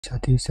So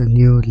this is a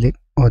new leak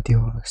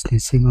audio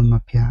snitching on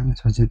MAFIA.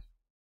 So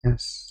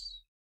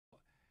yes,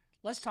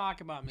 Let's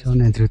talk about John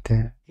Mr. Andrew Tate.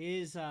 Tate.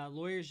 His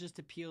lawyers just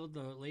appealed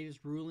the latest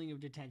ruling of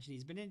detention.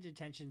 He's been in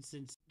detention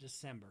since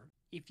December.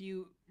 If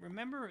you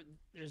remember,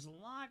 there's a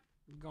lot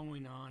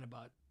going on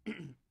about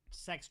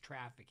sex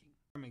trafficking.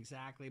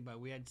 Exactly, but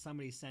we had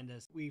somebody send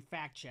us, we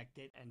fact checked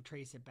it and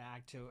traced it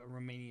back to a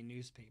Romanian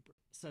newspaper.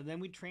 So then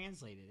we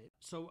translated it.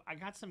 So I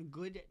got some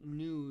good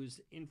news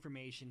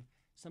information,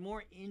 some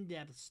more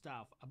in-depth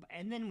stuff,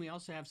 and then we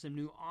also have some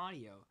new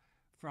audio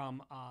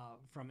from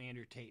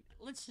Andrew Tate.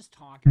 Let's just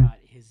talk about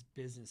his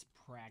business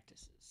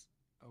practices.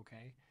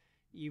 Okay,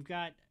 you've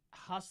got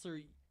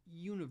Hustler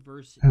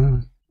University.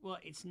 Well,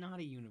 it's not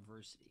a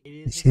university.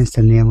 It is Since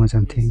the name or it is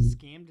something. a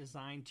scam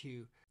designed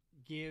to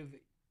give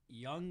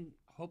young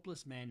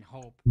hopeless men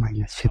hope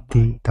Minus about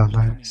becoming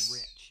 $50.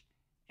 rich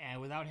and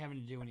without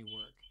having to do any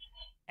work.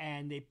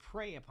 And they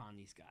prey upon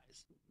these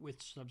guys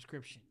with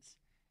subscriptions.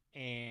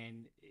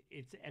 And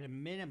it's at a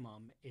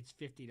minimum, it's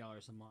 $50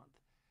 a month.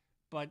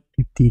 But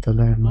 $50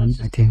 a month, let's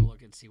just take a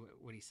look and see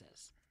what he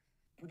says.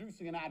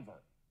 Producing an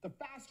advert. The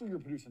faster you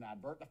produce an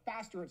advert, the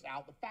faster it's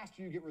out, the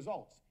faster you get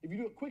results. If you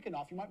do it quick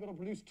enough, you might be able to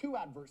produce 2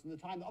 adverts in the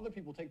time that other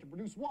people take to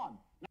produce 1.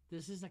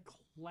 This is a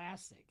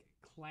classic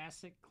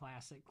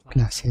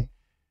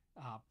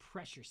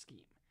pressure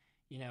scheme.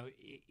 You know,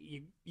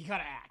 you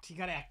gotta act. You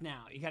gotta act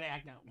now. You gotta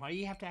act now. Why do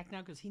you have to act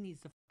now? Because he needs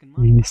the fucking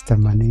money. He needs the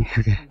money.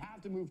 You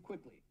have to move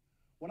quickly.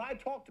 When I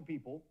talk to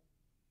people,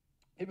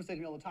 people say to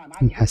me all the time,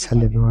 He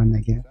hustled everyone,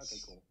 I guess.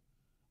 Okay, cool.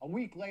 A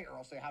week later,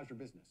 I'll say, how's your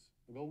business?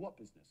 They'll go, what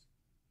business?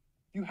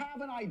 You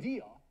have an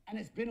idea, and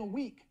it's been a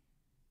week.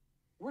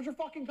 Where's your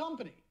fucking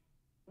company?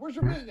 Where's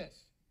your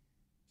business?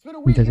 It's been a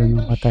week. He doesn't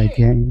know what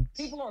idea is.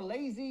 People are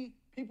lazy.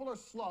 People are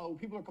slow.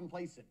 People are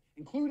complacent,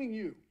 including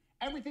you.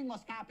 Everything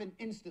must happen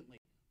instantly.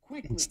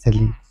 Quickly.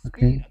 Instantly, Fast,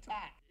 okay. Speed,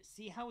 attack.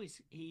 See how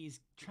he's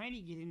trying to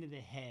get into the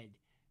head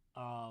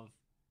of,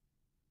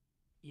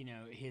 you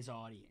know, his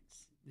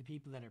audience, the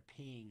people that are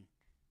paying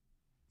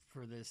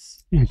for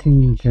this. I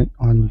think you get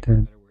on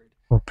the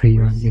for free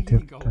on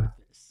YouTube.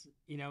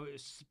 You know,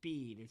 it's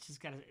speed. It's just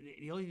got to,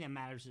 the only thing that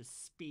matters is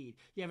speed.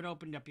 You haven't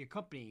opened up your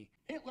company.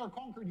 Hitler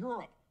conquered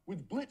Europe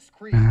with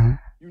blitzkrieg.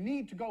 You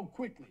need to go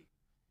quickly.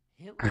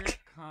 Hitler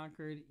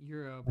conquered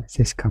Europe. That's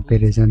his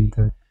comparison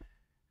to.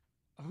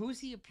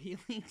 Who's he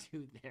appealing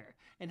to there?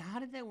 And how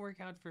did that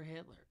work out for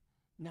Hitler?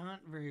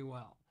 Not very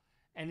well.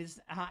 And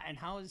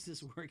how is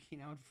this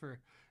working out for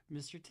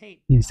Mr.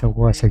 Tate? He's the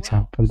worst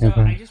example so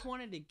ever. I just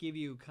wanted to give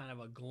you kind of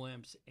a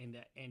glimpse into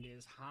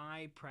his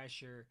high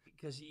pressure,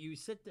 because you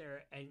sit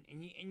there and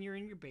you're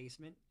in your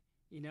basement,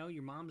 you know,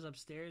 your mom's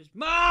upstairs.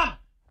 Mom,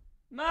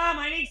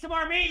 I need some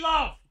more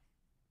meatloaf.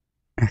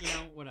 You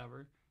know,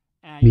 whatever.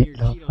 Your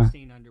Cheeto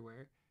stained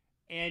underwear,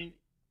 and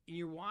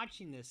you're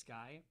watching this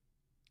guy,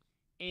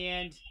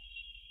 and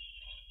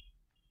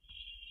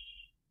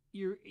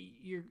you're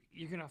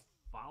gonna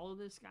follow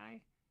this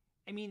guy.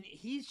 I mean,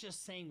 he's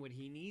just saying what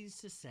he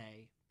needs to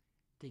say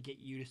to get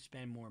you to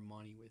spend more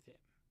money with him.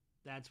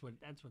 That's what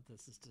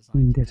this is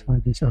designed to do. That's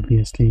what this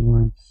obviously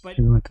wants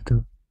to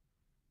do.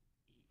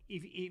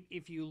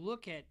 If you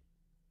look at,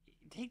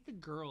 take the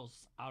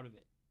girls out of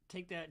it,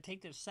 take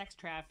the sex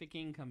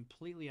trafficking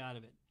completely out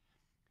of it.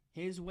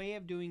 His way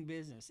of doing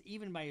business,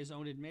 even by his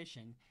own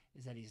admission,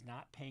 is that he's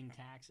not paying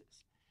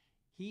taxes.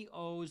 He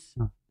owes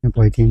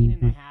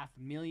 13.5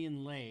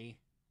 million lei.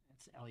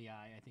 That's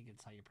LEI, I think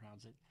it's how you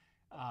pronounce it.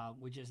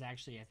 Which is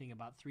actually, I think,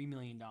 about $3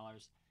 million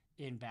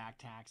in back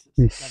taxes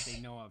that they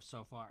know of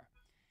so far.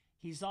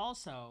 He's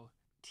also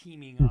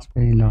teaming up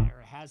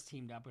or has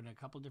teamed up in a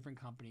couple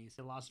different companies.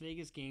 The Las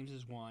Vegas Games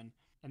is one,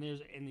 and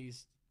there's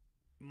these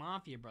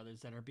Mafia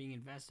brothers that are being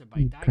invested by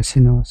Tate.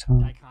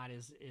 Tate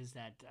is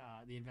that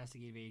the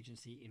investigative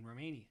agency in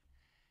Romania,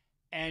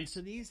 and so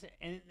these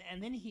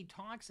and then he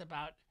talks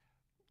about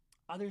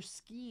other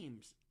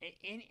schemes,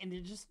 and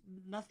they're just,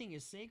 nothing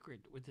is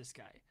sacred with this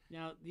guy.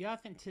 Now, the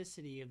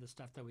authenticity of the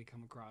stuff that we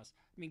come across,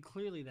 I mean,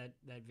 clearly that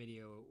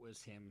video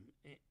was him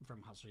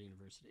from Hustler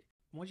University.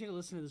 I want you to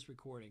listen to this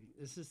recording.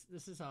 This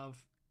is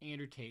of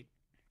Andrew Tate,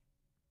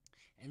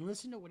 and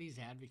listen to what he's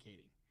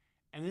advocating.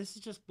 And this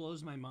just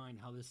blows my mind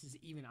how this is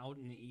even out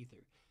in the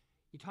ether.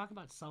 You talk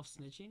about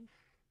self-snitching.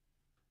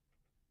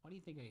 Why do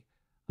you think I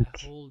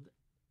hold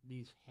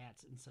these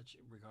hats in such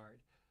regard?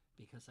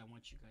 Because I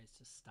want you guys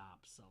to stop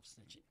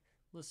self-snitching.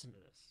 Listen to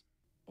this.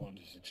 On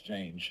this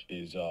exchange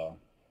is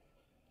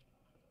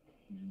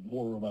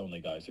war room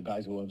only guys. The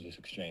guys who owns this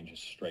exchange is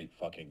straight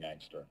fucking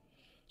gangster.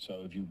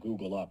 So if you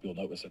Google up, you'll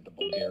notice that the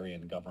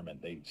Bulgarian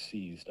government, they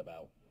seized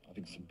about, I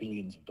think, some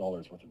billions of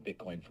dollars worth of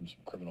Bitcoin from some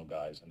criminal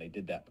guys, and they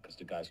did that because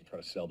the guys were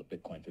trying to sell the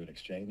Bitcoin through an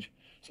exchange,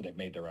 so they've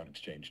made their own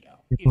exchange now.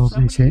 If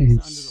somebody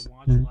is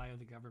under the watchful eye of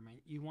the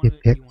government, you want to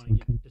get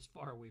as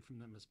far away from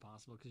them as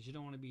possible, because you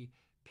don't want to be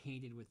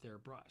painted with their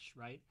brush,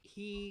 right?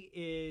 He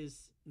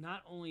is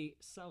not only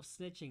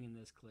self-snitching in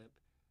this clip,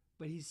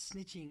 but he's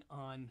snitching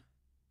on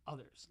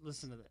others.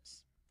 Listen to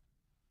this.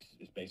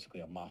 It's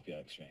basically a mafia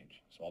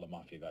exchange, so all the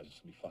mafia guys are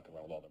going to be fucking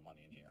around with all their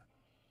money in here.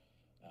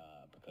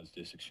 because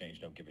this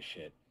exchange don't give a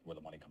shit where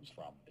the money comes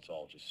from. It's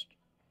all just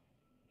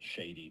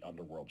shady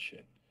underworld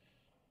shit.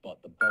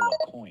 But the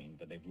BOA coin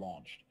that they've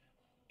launched,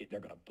 they're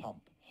going to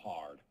pump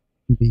hard.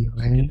 So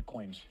get the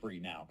coins free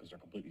now because they're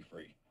completely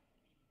free.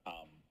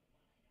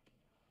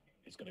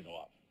 It's going to go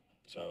up.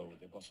 So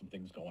they've got some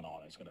things going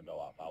on. It's going to go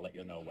up. I'll let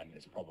you know when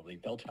it's probably.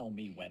 They'll tell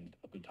me when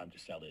a good time to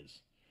sell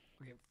is.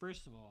 Okay,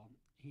 first of all,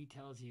 he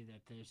tells you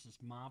that there's this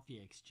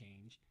MAFIA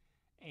exchange,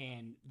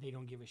 and they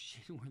don't give a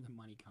shit where the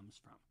money comes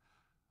from.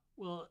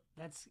 Well,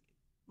 that's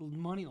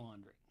money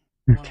laundering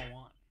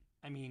 101.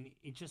 I mean,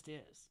 it just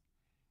is.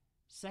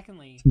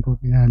 Secondly,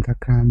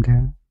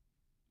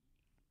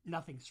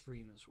 nothing's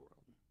free in this world.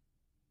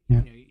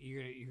 Yeah. You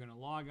know, you're gonna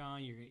log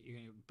on. You're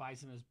gonna buy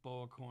some of this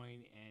BOA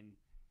coin and.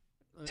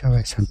 It's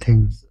always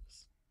something.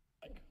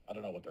 Like, I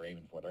don't know what they're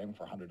aiming for. They're aiming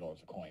for $100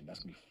 a coin. That's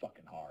gonna be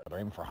fucking hard. They're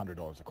aiming for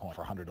 $100 a coin.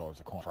 For $100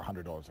 a coin. For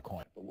 $100 a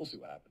coin. But we'll see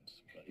what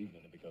happens. But even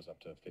if it goes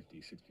up to $50,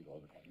 $60 a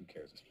coin, who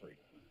cares? It's free.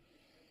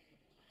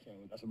 So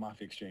that's a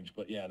MAFIA exchange.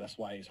 But yeah, that's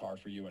why it's hard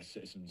for U.S.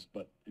 citizens.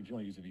 But if you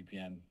want to use a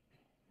VPN,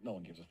 no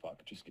one gives a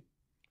fuck. Just get.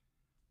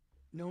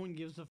 No one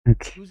gives a.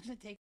 Who's gonna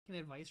take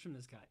advice from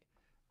this guy?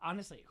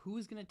 Honestly,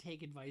 who's gonna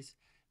take advice?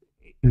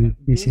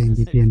 Using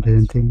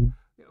VPN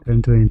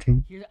don't do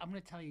anything. Here, I'm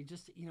going to tell you,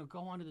 just, go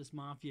onto this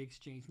MAFIA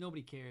exchange.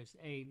 Nobody cares.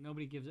 Hey,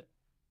 nobody gives it.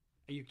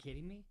 Are you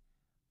kidding me?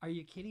 Are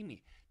you kidding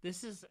me?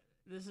 This is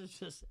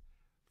just,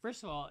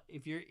 first of all,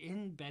 if you're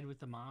in bed with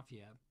the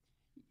MAFIA,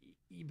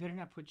 you better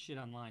not put shit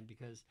online,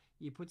 because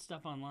you put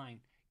stuff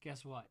online,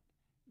 guess what?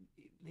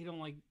 They don't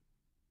like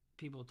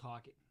people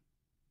talking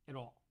at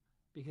all,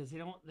 because they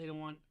don't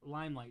want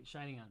limelight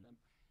shining on them.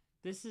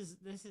 This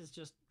is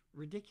just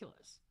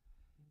ridiculous.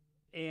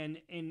 And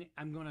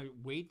I'm going to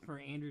wait for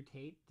Andrew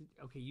Tate.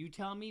 Okay, you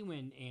tell me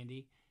when,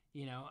 Andy.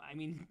 I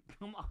mean,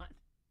 come on.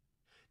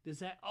 Does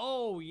that...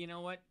 Oh, you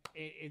know what?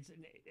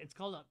 It's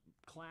called a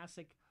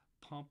classic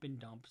pump and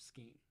dump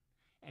scheme.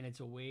 And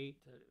it's a way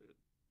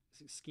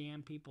to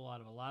scam people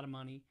out of a lot of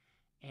money.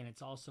 And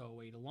it's also a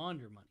way to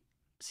launder money.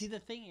 See, the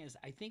thing is,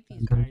 I think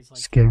these guys, like,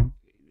 scam.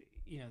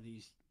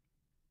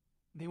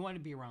 They want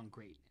to be around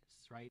greatness,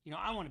 right?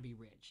 I want to be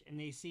rich. And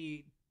they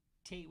see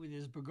Tate with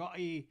his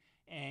Bugatti...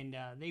 And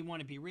they want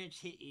to be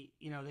rich.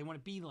 They want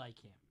to be like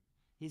him.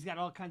 He's got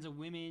all kinds of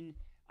women.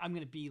 I'm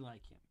going to be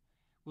like him.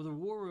 Well, the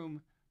War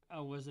Room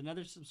was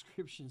another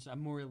subscription, a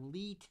more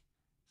elite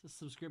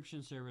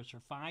subscription service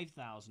for $5,000.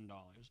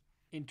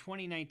 In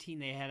 2019,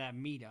 they had a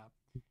meetup,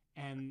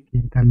 and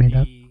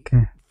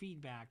the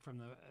feedback from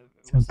the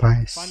was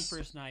like fun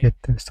first night,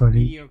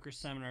 mediocre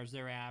seminars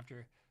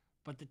thereafter.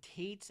 But the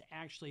Tates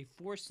actually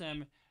forced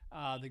them,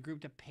 the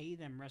group, to pay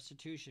them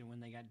restitution when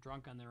they got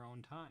drunk on their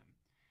own time.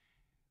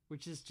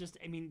 Which is just,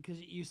 I mean,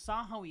 because you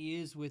saw how he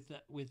is with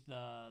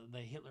the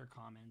Hitler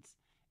comments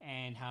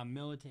and how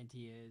militant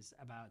he is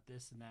about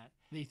this and that.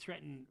 They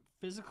threaten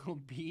physical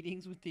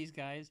beatings with these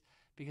guys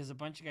because a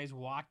bunch of guys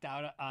walked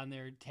out on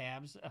their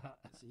tabs.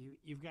 So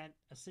you've got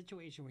a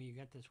situation where you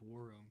got this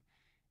war room,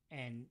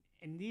 and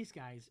these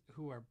guys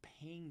who are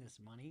paying this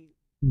money,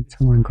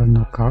 someone got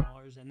knocked out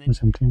or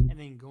something, and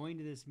then going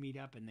to this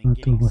meetup and then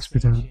getting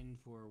sanctioned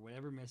for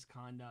whatever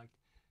misconduct.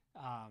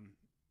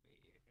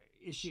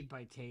 Issued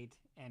by Tate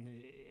and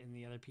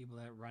the other people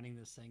that are running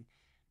this thing.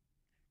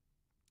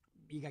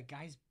 You got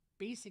guys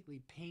basically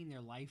paying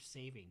their life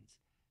savings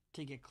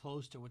to get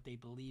close to what they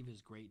believe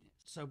is greatness.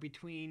 So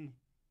between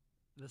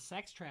the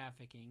sex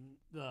trafficking,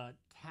 the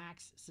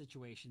tax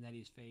situation that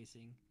he's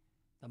facing,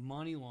 the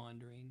money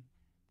laundering,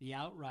 the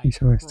outright he's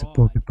always fraud, the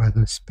poor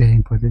brothers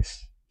paying for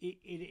this. It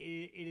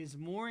is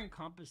more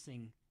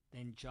encompassing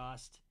than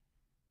just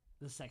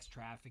the sex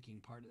trafficking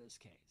part of this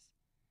case.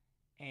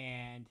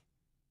 And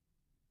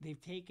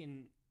they've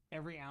taken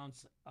every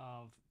ounce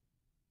of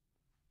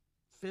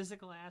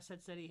physical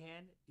assets that he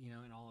had,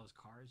 in all those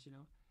cars,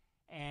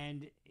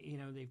 and,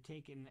 they've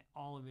taken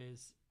all of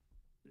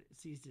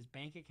seized his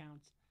bank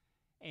accounts.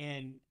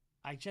 And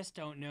I just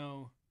don't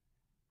know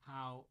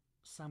how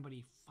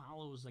somebody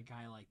follows a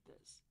guy like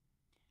this.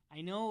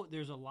 I know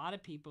there's a lot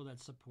of people that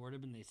support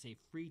him and they say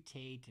free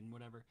Tate and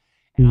whatever.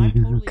 And I'm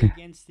totally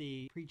against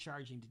the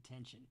pre-charging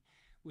detention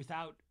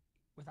without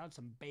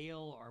some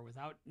bail or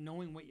without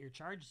knowing what your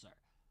charges are.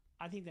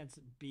 I think that's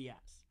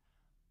BS.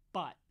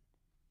 But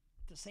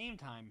at the same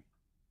time,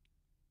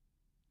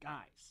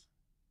 guys,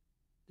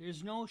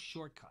 there's no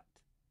shortcut.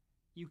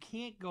 You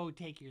can't go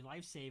take your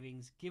life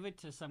savings, give it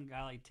to some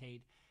guy like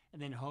Tate,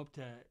 and then hope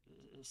to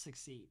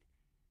succeed.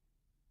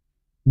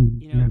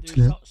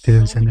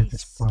 There's so many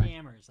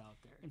scammers out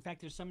there. In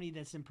fact, there's somebody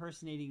that's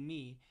impersonating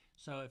me.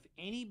 So if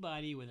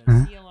anybody with a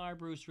CLR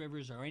Bruce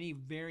Rivers or any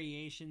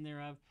variation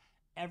thereof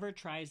ever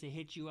tries to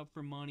hit you up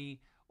for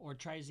money or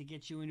tries to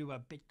get you into a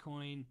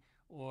Bitcoin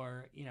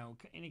or,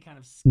 any kind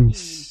of scheme,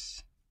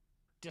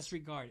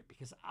 disregard it,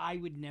 because I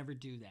would never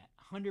do that.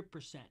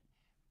 100%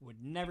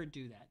 would never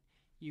do that.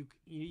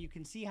 You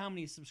can see how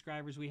many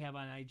subscribers we have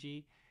on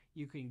IG.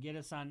 You can get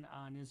us on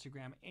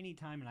Instagram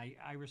anytime, and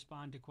I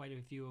respond to quite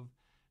a few of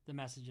the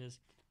messages,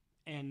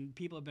 and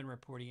people have been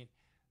reporting it.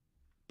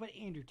 But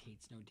Andrew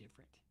Tate's no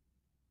different.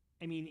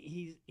 I mean,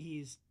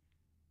 he's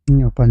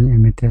open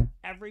limited.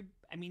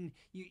 I mean,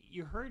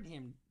 you heard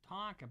him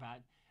talk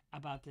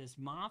about this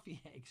mafia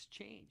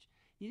exchange.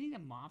 You think the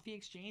mafia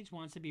exchange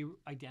wants to be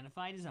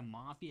identified as a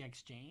mafia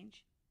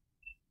exchange?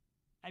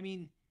 I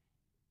mean,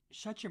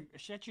 shut your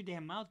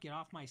damn mouth. Get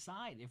off my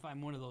side if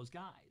I'm one of those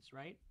guys,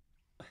 right?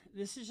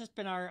 This has just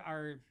been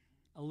our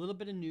a little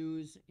bit of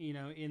news, you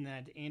know, in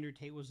that Andrew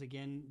Tate was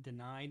again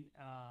denied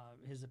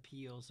his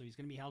appeal, so he's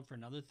going to be held for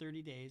another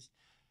 30 days.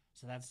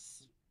 So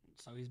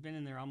he's been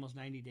in there almost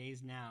 90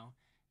 days now.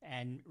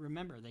 And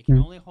remember, they can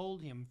only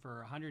hold him for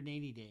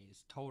 180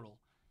 days total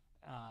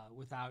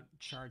without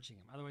charging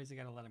him. Otherwise, they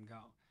got to let him go.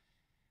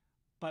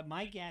 But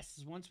my guess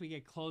is once we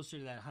get closer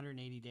to that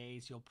 180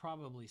 days, you'll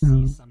probably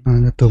see some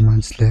another 2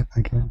 months left,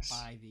 I guess,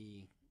 by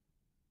the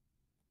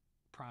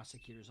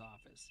prosecutor's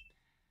office.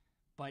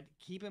 But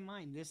keep in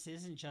mind, this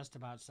isn't just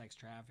about sex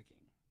trafficking.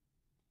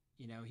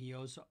 You know, he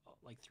owes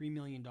like $3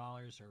 million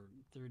or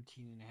 13.5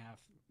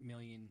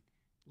 million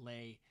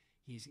lei.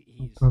 He's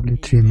probably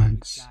 3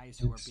 months. Guys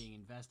who are being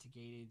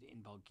investigated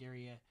in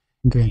Bulgaria.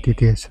 The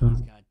entity as well.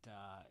 He's got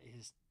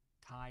his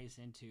ties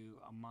into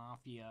a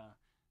mafia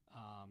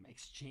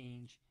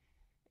exchange,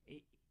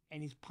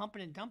 and he's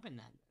pumping and dumping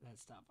that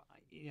stuff.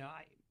 You know,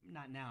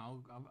 not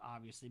now,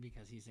 obviously,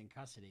 because he's in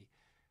custody.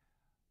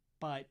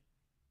 But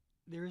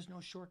there is no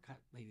shortcut,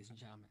 ladies and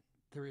gentlemen.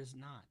 There is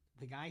not.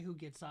 The guy who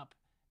gets up,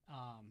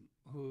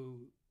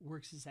 who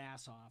works his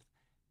ass off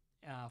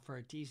for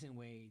a decent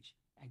wage,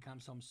 and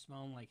comes home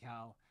smelling like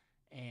hell,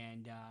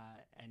 and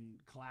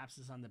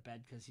collapses on the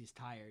bed because he's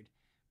tired,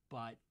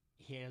 but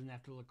he doesn't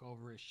have to look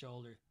over his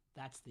shoulder.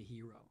 That's the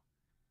hero.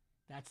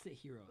 That's the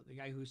hero. The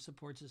guy who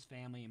supports his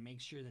family and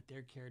makes sure that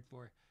they're cared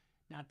for.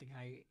 Not the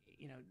guy,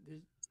 you know,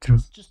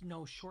 there's just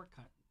no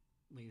shortcut,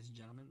 ladies and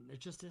gentlemen. There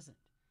just isn't.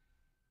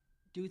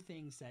 Do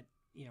things that,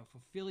 you know,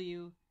 fulfill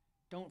you.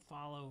 Don't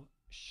follow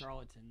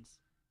charlatans.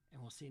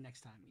 And we'll see you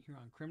next time here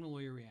on Criminal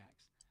Lawyer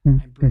Reacts.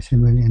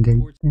 Basically, and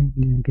then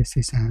I guess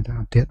this is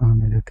the update on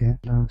the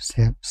love,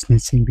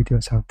 snitching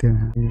videos out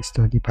there. It's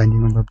the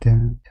depending on love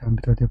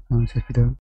there.